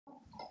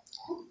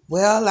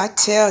Well, I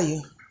tell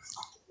you,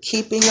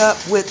 keeping up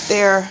with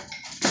their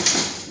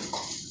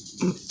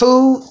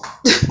food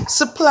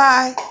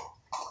supply,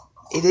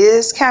 it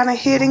is kind of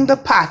hitting the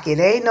pocket.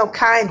 Ain't no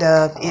kind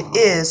of, it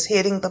is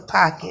hitting the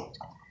pocket.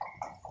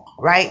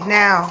 Right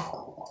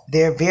now,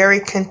 they're very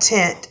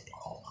content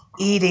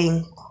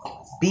eating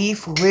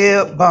beef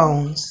rib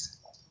bones.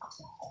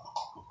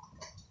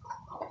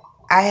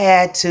 I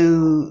had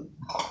to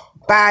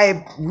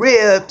buy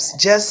ribs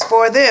just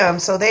for them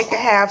so they could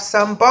have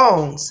some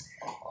bones.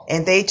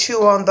 And they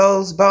chew on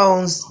those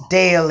bones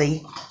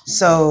daily.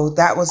 So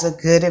that was a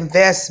good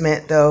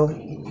investment though.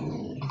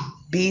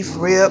 Beef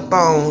rib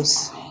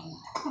bones.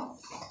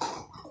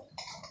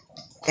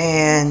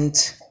 And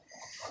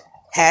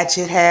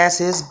Hatchet has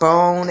his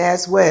bone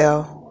as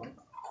well.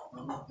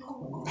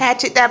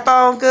 Hatchet, that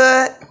bone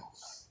good?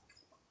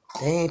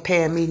 They ain't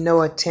paying me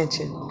no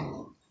attention.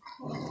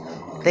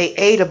 They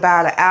ate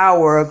about an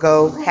hour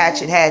ago.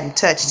 Hatchet hadn't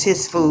touched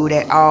his food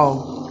at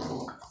all.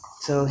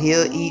 So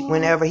he'll eat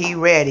whenever he's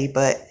ready,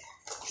 but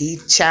he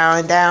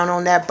chowing down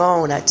on that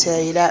bone, I tell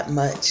you that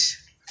much.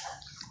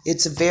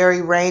 It's a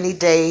very rainy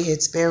day.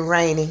 It's been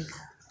raining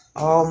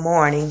all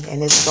morning,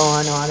 and it's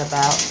going on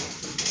about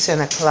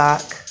 10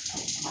 o'clock.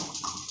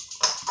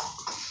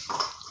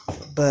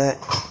 But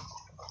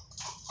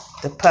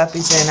the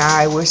puppies and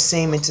I, we're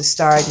seeming to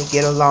start to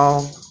get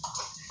along.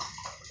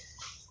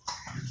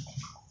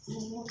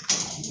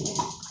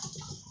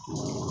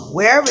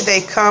 Wherever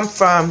they come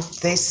from,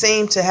 they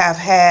seem to have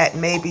had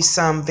maybe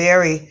some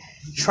very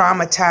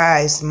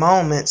traumatized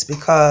moments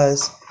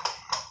because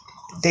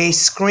they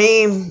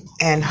scream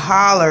and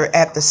holler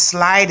at the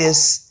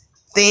slightest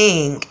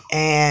thing.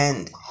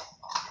 And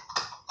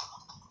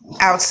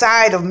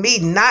outside of me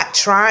not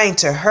trying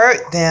to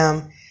hurt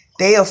them,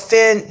 they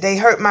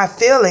hurt my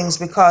feelings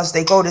because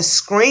they go to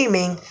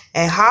screaming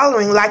and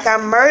hollering like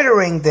I'm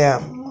murdering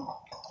them.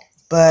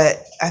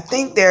 But I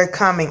think they're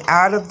coming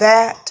out of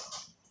that.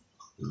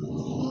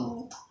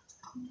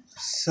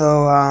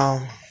 So,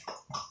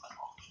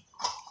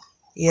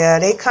 yeah,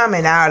 they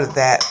coming out of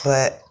that,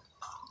 but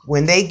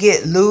when they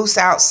get loose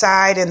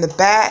outside in the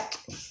back,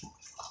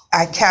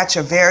 I catch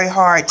a very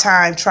hard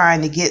time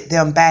trying to get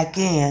them back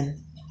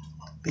in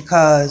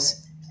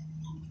because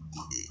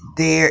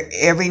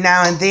every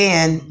now and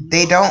then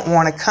they don't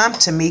want to come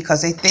to me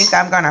because they think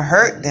I'm going to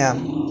hurt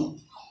them.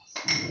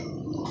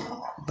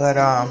 But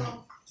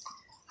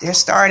they're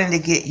starting to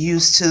get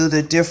used to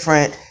the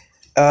different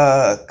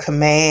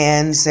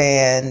commands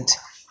and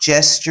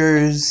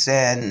gestures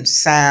and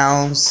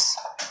sounds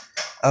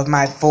of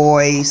my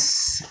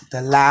voice,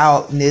 the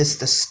loudness,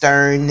 the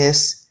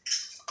sternness.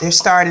 They're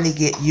starting to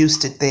get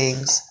used to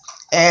things.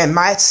 And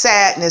my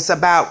sadness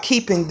about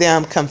keeping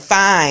them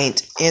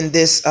confined in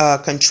this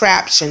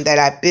contraption that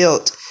I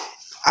built,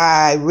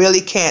 I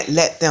really can't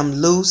let them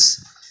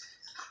loose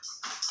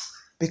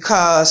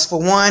because, for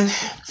one,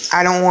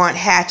 I don't want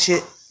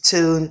Hatchet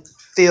to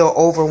feel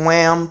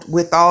overwhelmed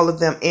with all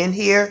of them in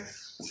here,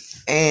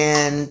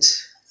 and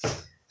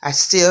I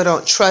still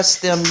don't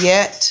trust them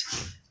yet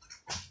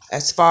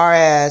as far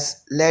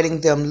as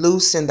letting them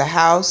loose in the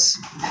house.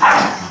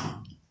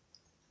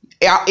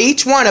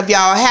 Each one of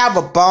y'all have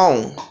a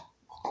bone,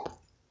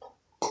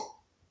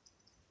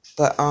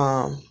 but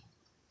I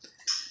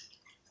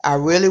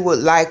really would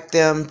like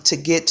them to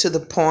get to the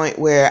point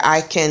where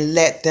I can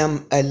let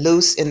them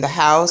loose in the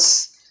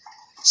house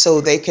so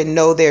they can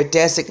know their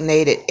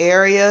designated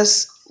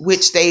areas,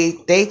 which they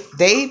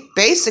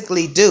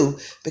basically do,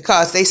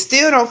 because they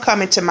still don't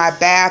come into my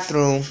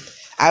bathroom.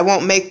 I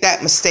won't make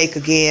that mistake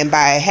again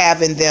by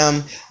having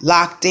them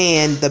locked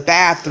in the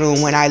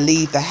bathroom when I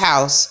leave the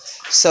house.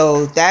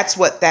 So that's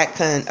what that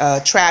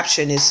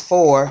contraption is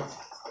for.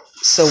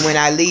 So when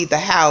I leave the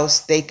house,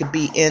 they could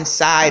be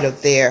inside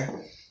of there.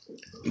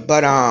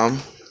 But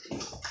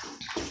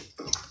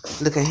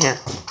look at him.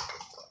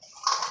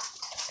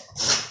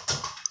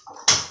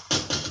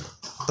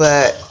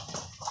 But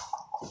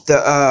the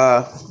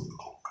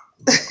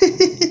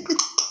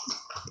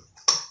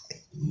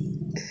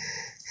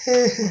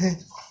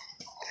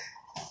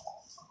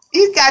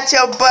you got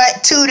your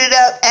butt tooted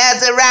up,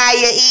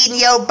 Azariah, eating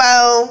your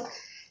bone.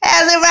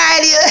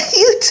 Azariah,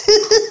 you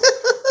too.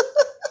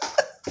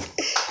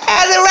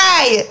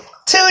 Azariah,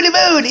 tootie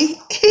booty.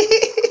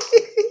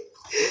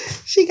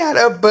 She got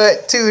her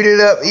butt tooted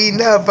up, eating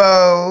her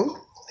bone.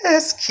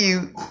 That's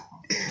cute.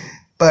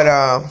 But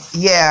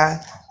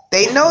yeah,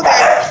 they know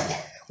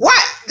that.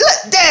 What?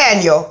 Look,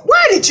 Daniel,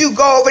 why did you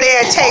go over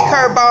there and take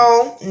her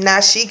bone? Now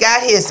she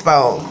got his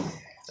bone.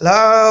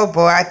 Oh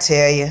boy, I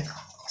tell you,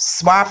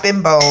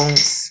 swapping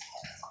bones.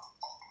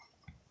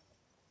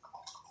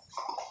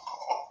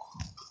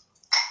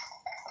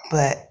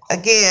 But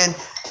again,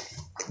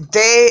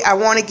 I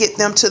want to get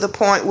them to the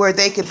point where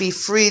they could be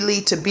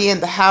freely to be in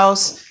the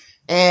house,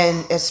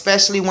 and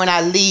especially when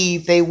I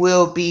leave, they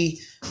will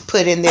be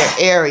put in their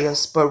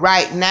areas. But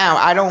right now,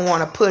 I don't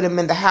want to put them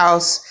in the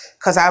house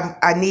because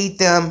I need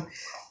them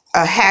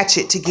a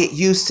Hatchet to get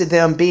used to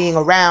them being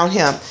around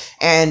him.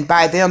 And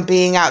by them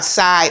being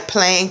outside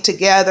playing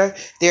together,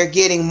 they're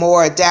getting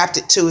more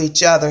adapted to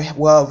each other.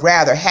 Well,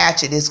 rather,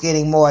 Hatchet is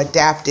getting more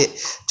adapted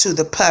to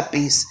the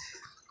puppies.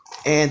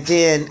 And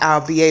then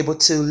I'll be able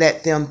to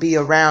let them be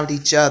around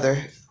each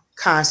other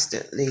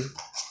constantly.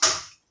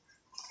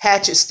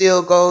 Hatchet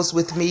still goes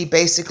with me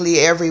basically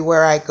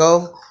everywhere I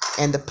go.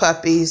 And the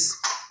puppies,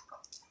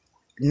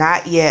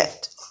 not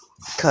yet,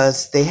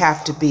 because they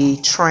have to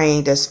be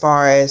trained as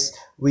far as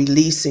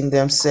releasing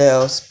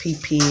themselves,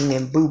 pee-peeing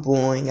and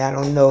boo-booing. I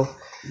don't know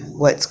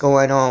what's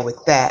going on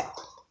with that.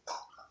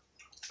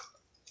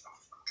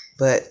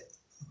 But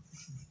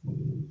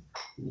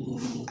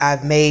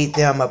I've made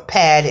them a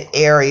padded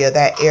area.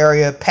 That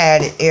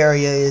padded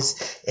area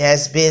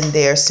has been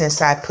there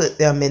since I put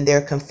them in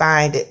their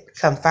confined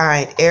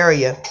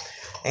area.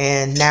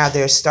 And now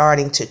they're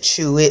starting to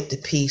chew it to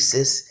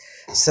pieces.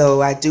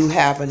 So I do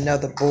have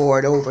another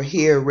board over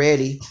here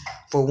ready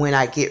for when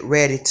I get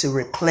ready to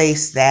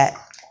replace that.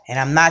 And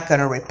I'm not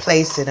going to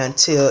replace it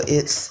until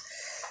it's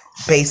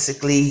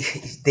basically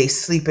they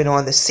sleeping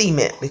on the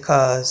cement,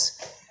 because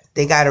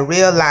they got to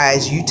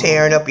realize you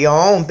tearing up your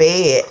own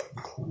bed.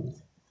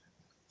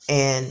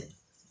 And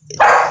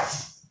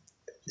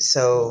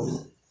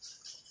so,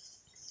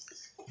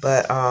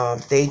 but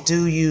they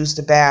do use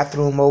the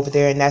bathroom over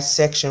there in that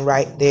section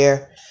right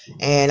there.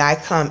 And I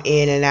come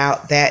in and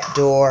out that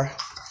door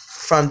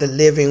from the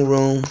living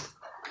room.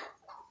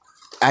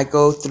 I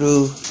go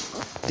through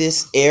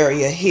this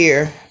area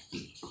here,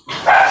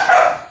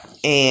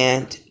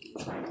 and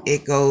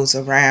it goes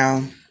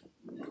around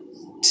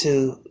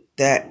to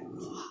that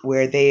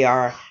where they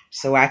are,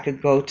 so I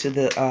could go to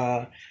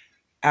the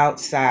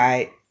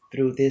outside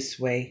through this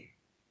way.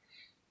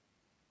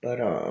 But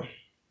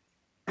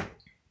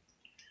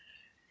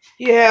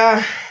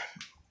yeah,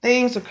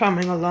 things are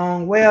coming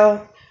along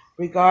well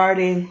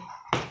regarding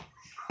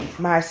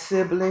my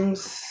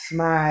siblings,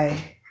 my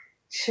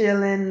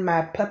children,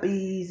 my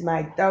puppies,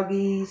 my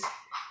doggies.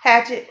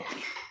 Hatchet,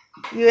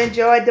 you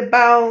enjoyed the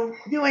bone?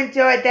 You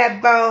enjoyed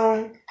that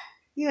bone?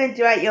 You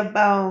enjoyed your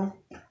bone?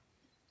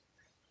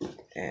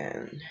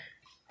 And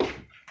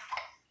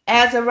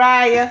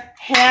Azariah,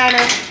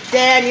 Hannah,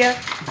 Daniel,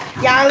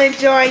 y'all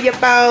enjoying your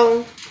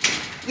bone?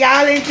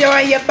 Y'all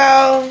enjoying your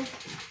bone?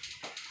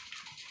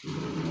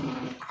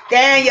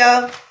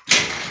 Daniel,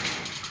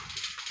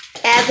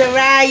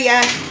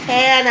 Azariah,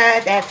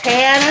 Hannah,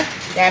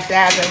 that's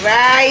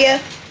Azariah,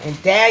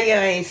 and Daniel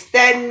ain't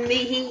studying me,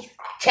 he's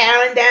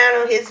chowing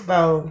down on his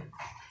bone.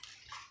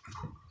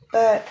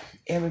 But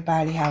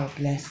everybody have a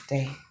blessed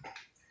day.